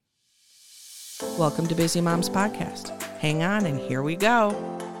Welcome to Busy Moms Podcast. Hang on and here we go.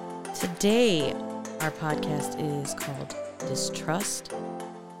 Today, our podcast is called Distrust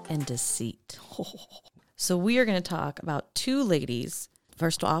and Deceit. So we are going to talk about two ladies.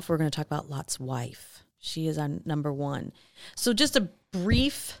 First off, we're going to talk about Lot's wife. She is on number one. So just a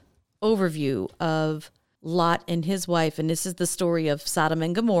brief overview of Lot and his wife, and this is the story of Sodom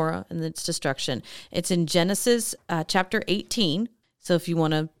and Gomorrah and its destruction. It's in Genesis chapter 18. So if you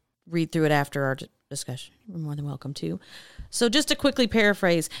want to read through it after our discussion, you're more than welcome to. So just to quickly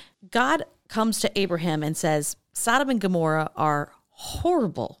paraphrase, God comes to Abraham and says, Sodom and Gomorrah are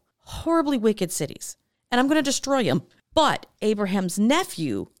horrible, horribly wicked cities, and I'm going to destroy them. But Abraham's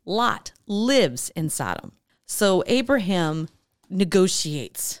nephew, Lot, lives in Sodom. So Abraham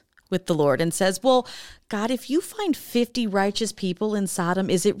negotiates with the Lord and says, well, God, if you find 50 righteous people in Sodom,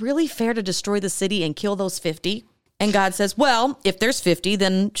 is it really fair to destroy the city and kill those 50? And God says, well, if there's 50,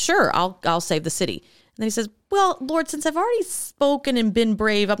 then sure, I'll save the city. And then he says, well, Lord, since I've already spoken and been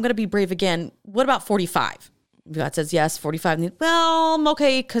brave, I'm going to be brave again. What about 45? God says, yes, 45. Well,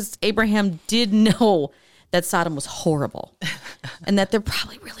 okay, because Abraham did know that Sodom was horrible and that there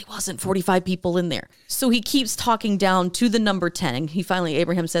probably really wasn't 45 people in there. So he keeps talking down to the number 10. And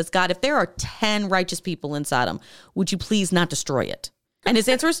Abraham says, God, if there are 10 righteous people in Sodom, would you please not destroy it? And his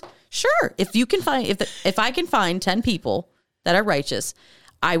answer is, sure. If you can find, if I can find 10 people that are righteous,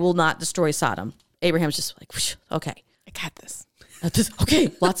 I will not destroy Sodom. Abraham's just like, okay, I got this.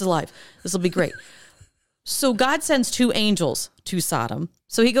 Okay, Lot's alive. This will be great. So God sends two angels to Sodom.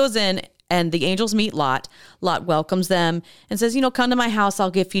 So he goes in and the angels meet Lot. Lot welcomes them and says, come to my house.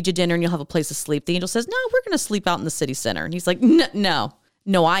 I'll feed you dinner and you'll have a place to sleep. The angel says, no, we're going to sleep out in the city center. And he's like,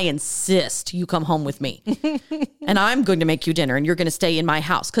 no, I insist you come home with me and I'm going to make you dinner and you're going to stay in my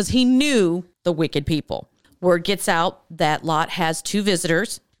house. Because he knew the wicked people. Word gets out that Lot has two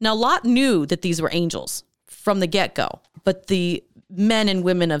visitors. Now, Lot knew that these were angels from the get-go, but the men and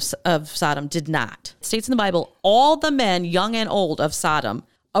women of Sodom did not. It states in the Bible, all the men, young and old, of Sodom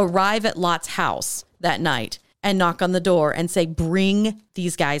arrive at Lot's house that night and knock on the door and say, bring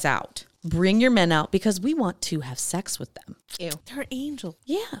these guys out. Bring your men out because we want to have sex with them. Ew. They're angels.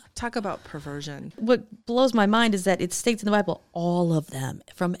 Yeah. Talk about perversion. What blows my mind is that it states in the Bible, all of them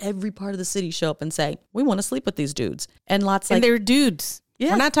from every part of the city show up and say, we want to sleep with these dudes. And Lot's like, and they're dudes.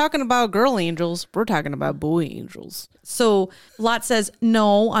 Yeah. We're not talking about girl angels. We're talking about boy angels. So Lot says,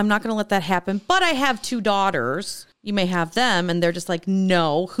 no, I'm not going to let that happen. But I have two daughters. You may have them. And they're just like,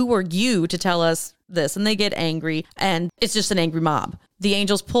 no, who are you to tell us this? And they get angry. And it's just an angry mob. The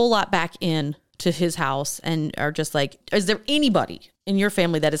angels pull Lot back in to his house and are just like, is there anybody in your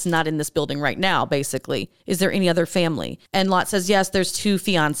family that is not in this building right now, basically? Is there any other family? And Lot says, yes, there's two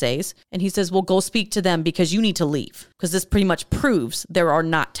fiancés. And he says, well, go speak to them because you need to leave. Because this pretty much proves there are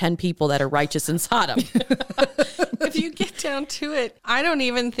not 10 people that are righteous in Sodom. If you get down to it, I don't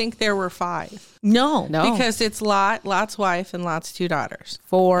even think there were 5. No. Because it's Lot's wife, and Lot's 2 daughters.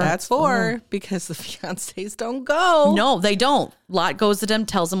 4. That's 4 because the fiancés don't go. No, they don't. Lot goes to them,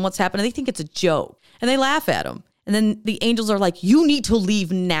 tells them what's happening. They think it's a joke and they laugh at him. And then the angels are like, you need to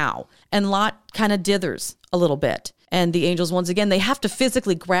leave now. And Lot kind of dithers a little bit. And the angels, once again, they have to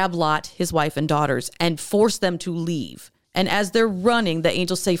physically grab Lot, his wife and daughters, and force them to leave. And as they're running, the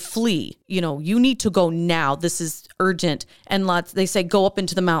angels say, flee. You need to go now. This is urgent. And they say, go up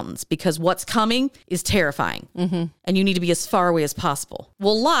into the mountains because what's coming is terrifying. Mm-hmm. And you need to be as far away as possible.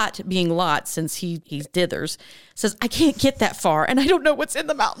 Well, Lot, being Lot, since he dithers, says, I can't get that far. And I don't know what's in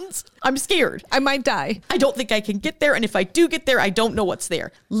the mountains. I'm scared. I might die. I don't think I can get there. And if I do get there, I don't know what's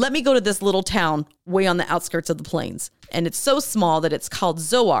there. Let me go to this little town way on the outskirts of the plains. And it's so small that it's called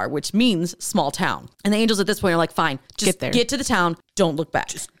Zoar, which means small town. And the angels at this point are like, fine, just get to the town. Don't look back.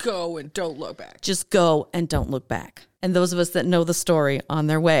 Just go and don't look back. Just go and don't look back. And those of us that know the story, on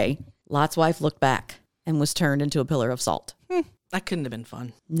their way, Lot's wife looked back and was turned into a pillar of salt. That couldn't have been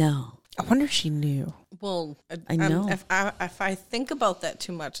fun. No. I wonder if she knew. Well, I know. If I think about that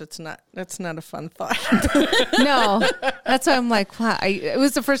too much, that's not a fun thought. No, that's why I'm like, wow. It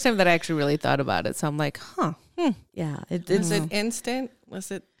was the first time that I actually really thought about it. So I'm like, Yeah. Was it instant?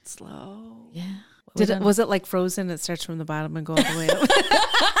 Was it slow? Yeah. Was it like Frozen? It starts from the bottom and goes all the way up.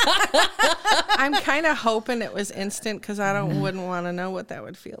 I'm kind of hoping it was instant because wouldn't want to know what that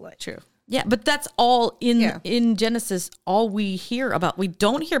would feel like. True. Yeah, but that's all in Genesis, all we hear about. We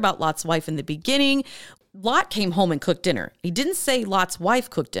don't hear about Lot's wife in the beginning. Lot came home and cooked dinner. He didn't say Lot's wife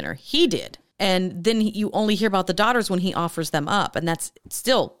cooked dinner. He did. And then you only hear about the daughters when he offers them up. And that's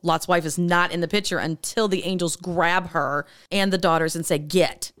still, Lot's wife is not in the picture until the angels grab her and the daughters and say,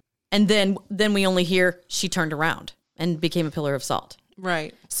 get. And then we only hear she turned around and became a pillar of salt.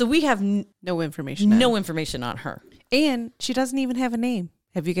 Right. So we have No information. no information on her. And she doesn't even have a name.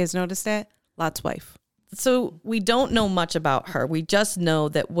 Have you guys noticed that? Lot's wife. So we don't know much about her. We just know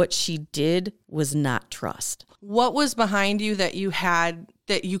that what she did was not trust. What was behind you that you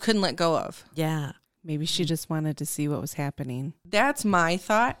couldn't let go of? Yeah. Maybe she just wanted to see what was happening. That's my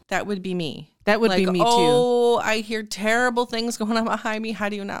thought. That would be me. That would be me too. Oh, I hear terrible things going on behind me. How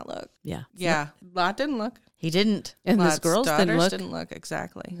do you not look? Yeah. Yeah. Lot didn't look. He didn't. And Lot's those girls daughters didn't look.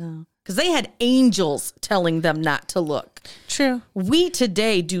 exactly. No. Because they had angels telling them not to look. True. We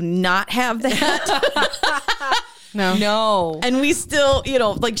today do not have that. No. And we still, I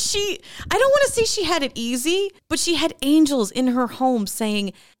don't want to say she had it easy, but she had angels in her home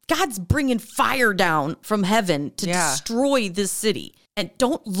saying, God's bringing fire down from heaven to destroy this city. And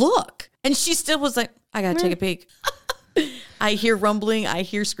don't look. And she still was like, I got to take a peek. I hear rumbling. I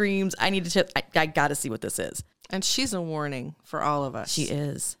hear screams. I need to I got to see what this is. And she's a warning for all of us. She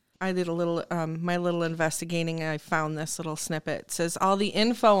is. I did a little, my little investigating, and I found this little snippet. It says, all the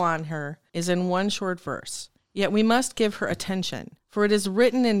info on her is in one short verse. Yet we must give her attention, for it is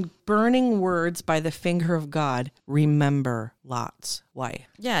written in burning words by the finger of God, remember Lot's wife.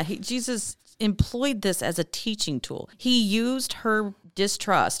 Yeah, Jesus employed this as a teaching tool. He used her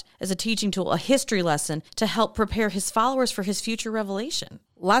distrust as a teaching tool, a history lesson to help prepare his followers for his future revelation.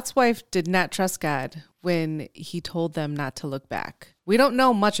 Lot's wife did not trust God when he told them not to look back. We don't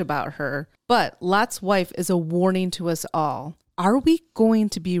know much about her, but Lot's wife is a warning to us all. Are we going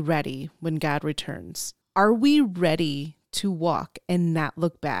to be ready when God returns? Are we ready to walk and not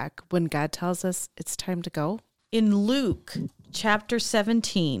look back when God tells us it's time to go? In Luke chapter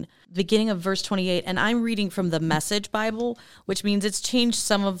 17, beginning of verse 28, and I'm reading from the Message Bible, which means it's changed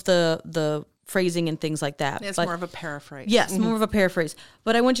some of the phrasing and things like that. It's more of a paraphrase. Yes, more of a paraphrase.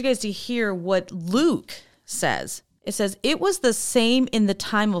 But I want you guys to hear what Luke says. It says, it was the same in the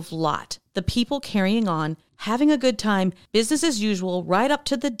time of Lot, the people carrying on, having a good time, business as usual, right up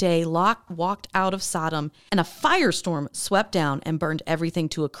to the day Lot walked out of Sodom, and a firestorm swept down and burned everything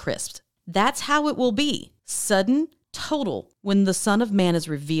to a crisp. That's how it will be. Sudden, total, when the Son of Man is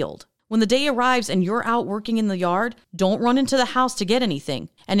revealed. When the day arrives and you're out working in the yard, don't run into the house to get anything.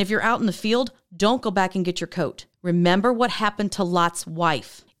 And if you're out in the field, don't go back and get your coat. Remember what happened to Lot's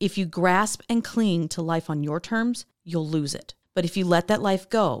wife. If you grasp and cling to life on your terms, you'll lose it. But if you let that life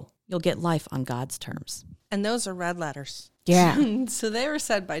go, you'll get life on God's terms. And those are red letters. Yeah. So they were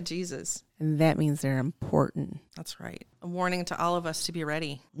said by Jesus. And that means they're important. That's right. A warning to all of us to be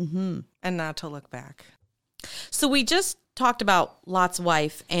ready and not to look back. So we just talked about Lot's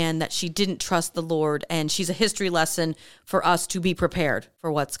wife and that she didn't trust the Lord, and she's a history lesson for us to be prepared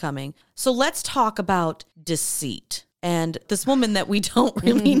for what's coming. So let's talk about deceit. And this woman that we don't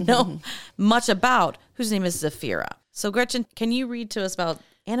really know much about, whose name is Sapphira. So Gretchen, can you read to us about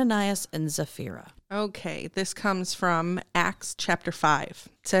Ananias and Sapphira? Okay, this comes from Acts chapter 5.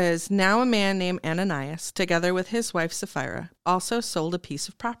 It says, now a man named Ananias, together with his wife Sapphira, also sold a piece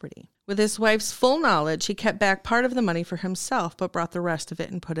of property. With his wife's full knowledge, he kept back part of the money for himself, but brought the rest of it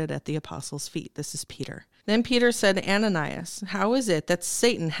and put it at the apostles' feet. This is Peter. Then Peter said to Ananias, how is it that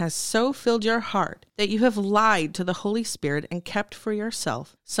Satan has so filled your heart that you have lied to the Holy Spirit and kept for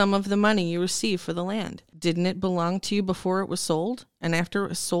yourself some of the money you received for the land? Didn't it belong to you before it was sold? And after it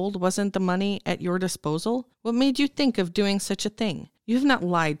was sold, wasn't the money at your disposal? What made you think of doing such a thing? You have not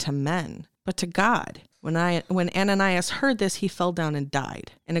lied to men, but to God. When Ananias heard this, he fell down and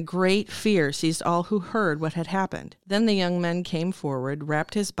died. And a great fear seized all who heard what had happened. Then the young men came forward,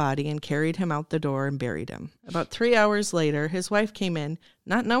 wrapped his body, and carried him out the door and buried him. About 3 hours later, his wife came in,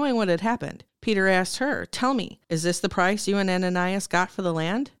 not knowing what had happened. Peter asked her, tell me, is this the price you and Ananias got for the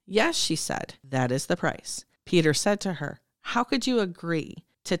land? Yes, she said, that is the price. Peter said to her, how could you agree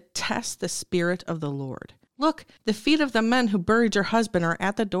to test the Spirit of the Lord? Look, the feet of the men who buried your husband are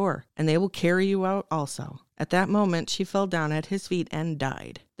at the door, and they will carry you out also. At that moment, she fell down at his feet and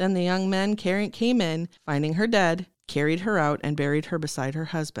died. Then the young men came in, finding her dead, carried her out, and buried her beside her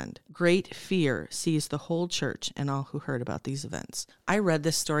husband. Great fear seized the whole church and all who heard about these events. I read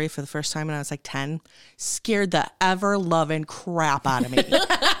this story for the first time when I was like 10. Scared the ever-loving crap out of me.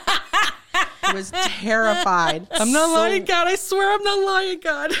 I was terrified. I'm not lying, God. I swear I'm not lying,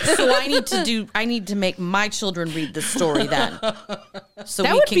 God. So I need to make my children read this story then. So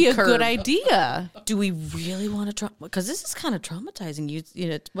that we would can be a curb. good idea. Do we really want to because this is kind of traumatizing.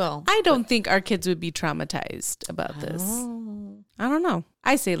 I don't think our kids would be traumatized about this. I don't know.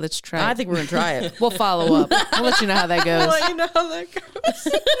 I say let's try. I think we're going to try it. We'll follow up. I'll let you know how that goes. I'll let you know how that goes.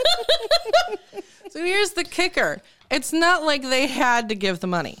 So here's the kicker. It's not like they had to give the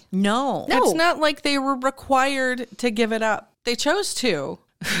money. No. It's not like they were required to give it up. They chose to.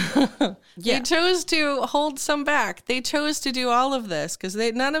 They chose to hold some back. They chose to do all of this because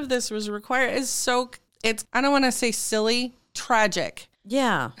none of this was required. It's I don't want to say silly, tragic.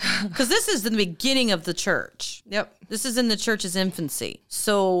 Yeah, because this is in the beginning of the church. Yep. This is in the church's infancy.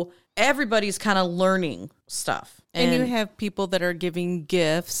 So everybody's kind of learning stuff. And you have people that are giving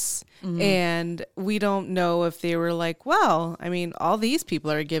gifts, and we don't know if they were like, well, I mean, all these people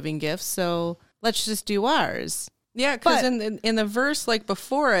are giving gifts, so let's just do ours. Yeah, because in the verse like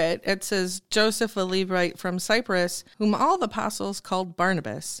before it says, Joseph, a Levite from Cyprus, whom all the apostles called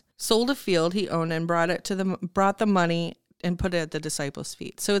Barnabas, sold a field he owned and brought the money and put it at the disciples'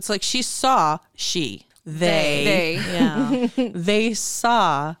 feet. So it's like they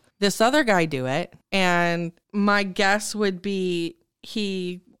saw this other guy do it. And my guess would be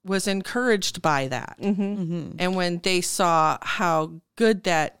he was encouraged by that. And when they saw how good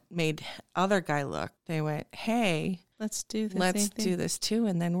that made other guy look, they went, hey, Let's do this too.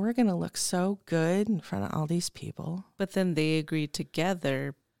 And then we're going to look so good in front of all these people. But then they agreed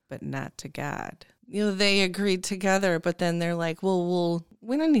together, but not to God. They agreed together, but then they're like, well,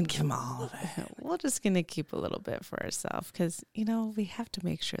 we don't need to give them all of it. We're just going to keep a little bit for ourselves because, we have to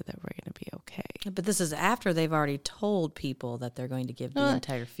make sure that we're going to be okay. But this is after they've already told people that they're going to give the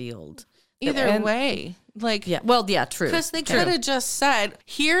entire field. Either way. True. Because they could have just said,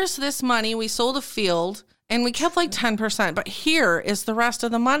 here's this money. We sold a field. And we kept like 10%, but here is the rest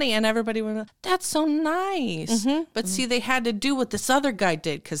of the money. And everybody went, that's so nice. But see, they had to do what this other guy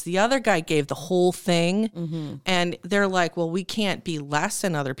did because the other guy gave the whole thing. And they're like, well, we can't be less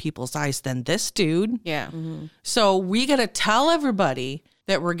in other people's eyes than this dude. Yeah. So we got to tell everybody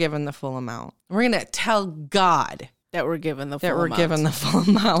that we're given the full amount. We're going to tell God that we're given the full amount. Given the full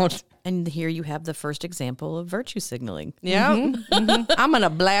amount. And here you have the first example of virtue signaling. Yeah. I'm going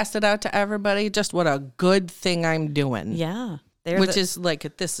to blast it out to everybody. Just what a good thing I'm doing. Yeah. Is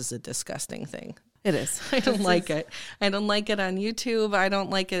like, this is a disgusting thing. It is. I don't like it. I don't like it on YouTube. I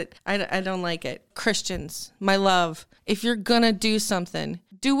don't like it. I don't like it. Christians, my love, if you're going to do something,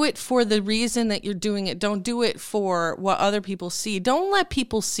 do it for the reason that you're doing it. Don't do it for what other people see. Don't let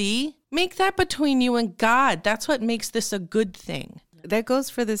people see. Make that between you and God. That's what makes this a good thing. That goes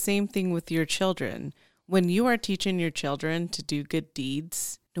for the same thing with your children. When you are teaching your children to do good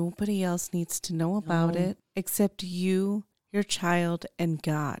deeds, nobody else needs to know about it except you, your child, and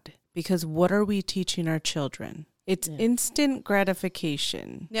God. Because what are we teaching our children? It's instant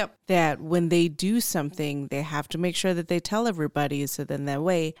gratification. Yep. That when they do something, they have to make sure that they tell everybody so then that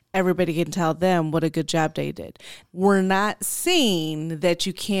way everybody can tell them what a good job they did. We're not saying that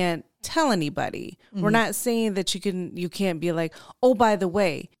you can't tell anybody. We're not saying that you can't be like, oh, by the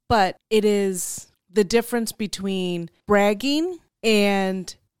way, but it is the difference between bragging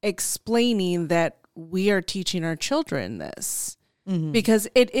and explaining that we are teaching our children this because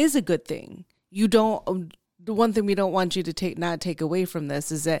it is a good thing. The one thing we don't want you to not take away from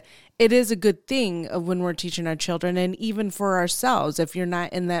this is that it is a good thing of when we're teaching our children, and even for ourselves, if you're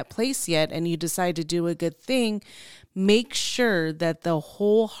not in that place yet and you decide to do a good thing, make sure that the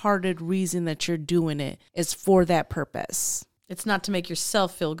wholehearted reason that you're doing it is for that purpose. It's not to make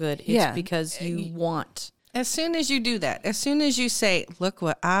yourself feel good. It's because you want. As soon as you do that, as soon as you say, look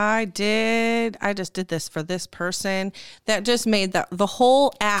what I did, I just did this for this person, that just made the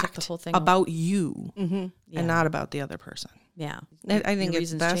whole act the whole thing about you and not about the other person. Yeah. I think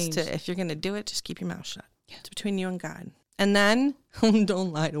it's best to, if you're going to do it, just keep your mouth shut. Yeah. It's between you and God. And then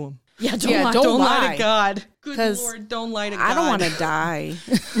don't lie to him. Yeah, don't lie to God. Good Lord, don't lie to God. I don't want to die.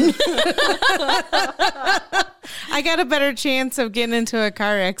 I got a better chance of getting into a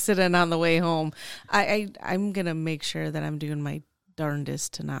car accident on the way home. I'm going to make sure that I'm doing my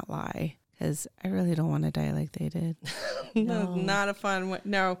darndest to not lie because I really don't want to die like they did. No, not a fun way.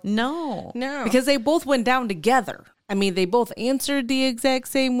 No. Because they both went down together. I mean, they both answered the exact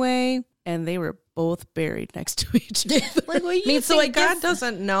same way and they were both buried next to each other. Like, well, you think God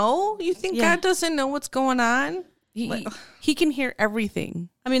doesn't know? You think God doesn't know what's going on? He can hear everything.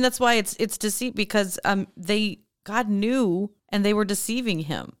 I mean, that's why it's deceit because God knew and they were deceiving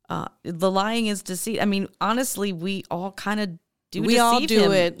him. The lying is deceit. I mean, honestly, we all kind of deceive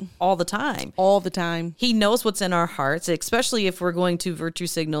him it all the time. All the time. He knows what's in our hearts, especially if we're going to virtue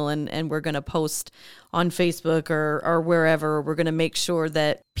signal and we're going to post on Facebook or wherever. We're going to make sure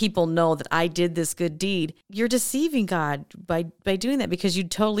that people know that I did this good deed. You're deceiving God by doing that because you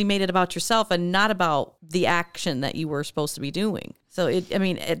totally made it about yourself and not about the action that you were supposed to be doing. So,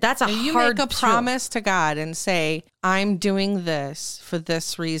 that's you hard make a promise to God and say, I'm doing this for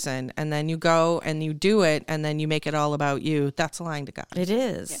this reason. And then you go and you do it and then you make it all about you. That's lying to God. It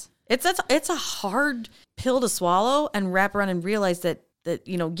is. It's a hard pill to swallow and wrap around and realize that,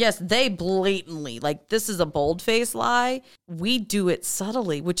 yes, they blatantly, like, this is a bold-faced lie. We do it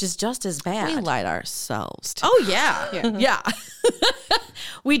subtly, which is just as bad. We lied ourselves, too. Oh, yeah. Yeah.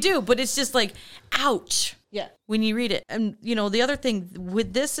 We do, but it's just like, ouch. Yeah. When you read it. And, the other thing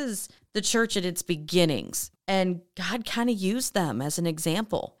with this is the church at its beginnings. And God kind of used them as an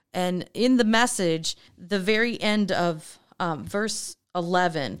example. And in the Message, the very end of verse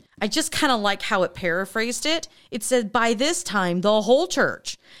 11, I just kind of like how it paraphrased it. It said, by this time, the whole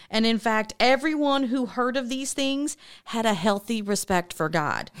church, and in fact, everyone who heard of these things had a healthy respect for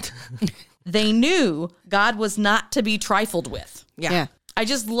God. They knew God was not to be trifled with. Yeah. I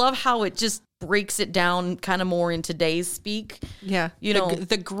just love how it just breaks it down kind of more in today's speak. Yeah.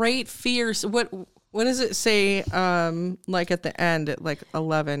 The great fears. What does it say, like at the end at like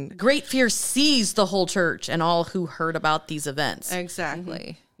 11? Great fear seized the whole church and all who heard about these events.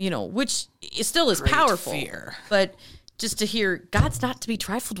 Exactly. Which still is Great powerful. fear. But just to hear, God's not to be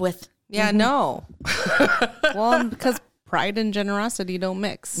trifled with. Yeah, no. Well, because pride and generosity don't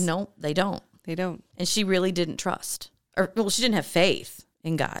mix. No, they don't. They don't. And she really didn't trust. She didn't have faith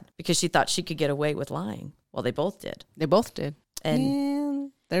in God because she thought she could get away with lying. Well, they both did. They both did.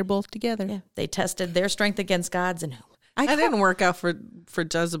 And they're both together. yeah, they tested their strength against God's, and I didn't work out for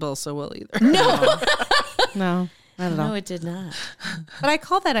Jezebel so well either. no, No, not at all. no, it did not. But I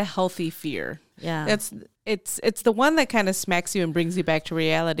call that a healthy fear. Yeah, It's the one that kind of smacks you and brings you back to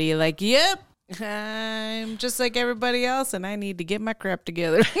reality. Like, yep, I'm just like everybody else, and I need to get my crap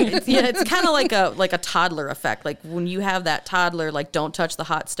together. it's kind of like a toddler effect. Like when you have that toddler, like don't touch the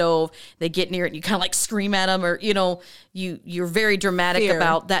hot stove. They get near it, and you kind of like scream at them, or you're very dramatic Fear.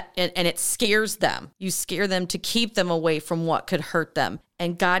 about that, and it scares them. You scare them to keep them away from what could hurt them.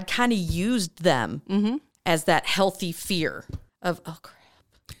 And God kind of used them as that healthy fear of, oh crap.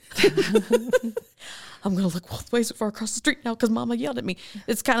 I'm going to look both ways far across the street now because Mama yelled at me.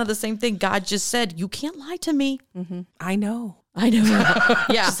 It's kind of the same thing. God just said, you can't lie to me. I know. I know.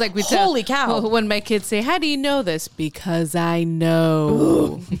 Yeah. Just like we Holy cow. When my kids say, how do you know this? Because I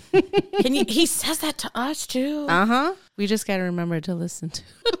know. He says that to us too. Uh-huh. We just got to remember to listen to.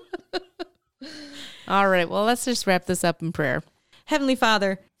 All right. Well, let's just wrap this up in prayer. Heavenly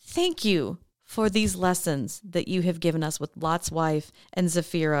Father, thank you for these lessons that you have given us with Lot's wife and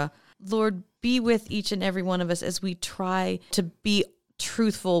Sapphira. Lord, be with each and every one of us as we try to be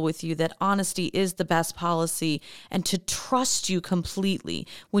truthful with you, that honesty is the best policy, and to trust you completely.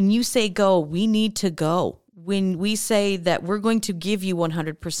 When you say go, we need to go. When we say that we're going to give you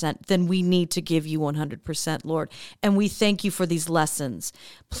 100%, then we need to give you 100%, Lord. And we thank you for these lessons.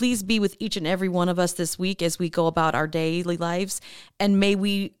 Please be with each and every one of us this week as we go about our daily lives. And may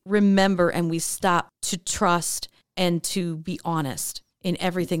we remember and we stop to trust and to be honest in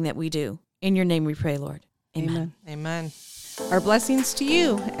everything that we do. In your name we pray, Lord. Amen. Amen. Our blessings to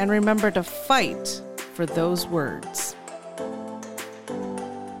you, and remember to fight for those words.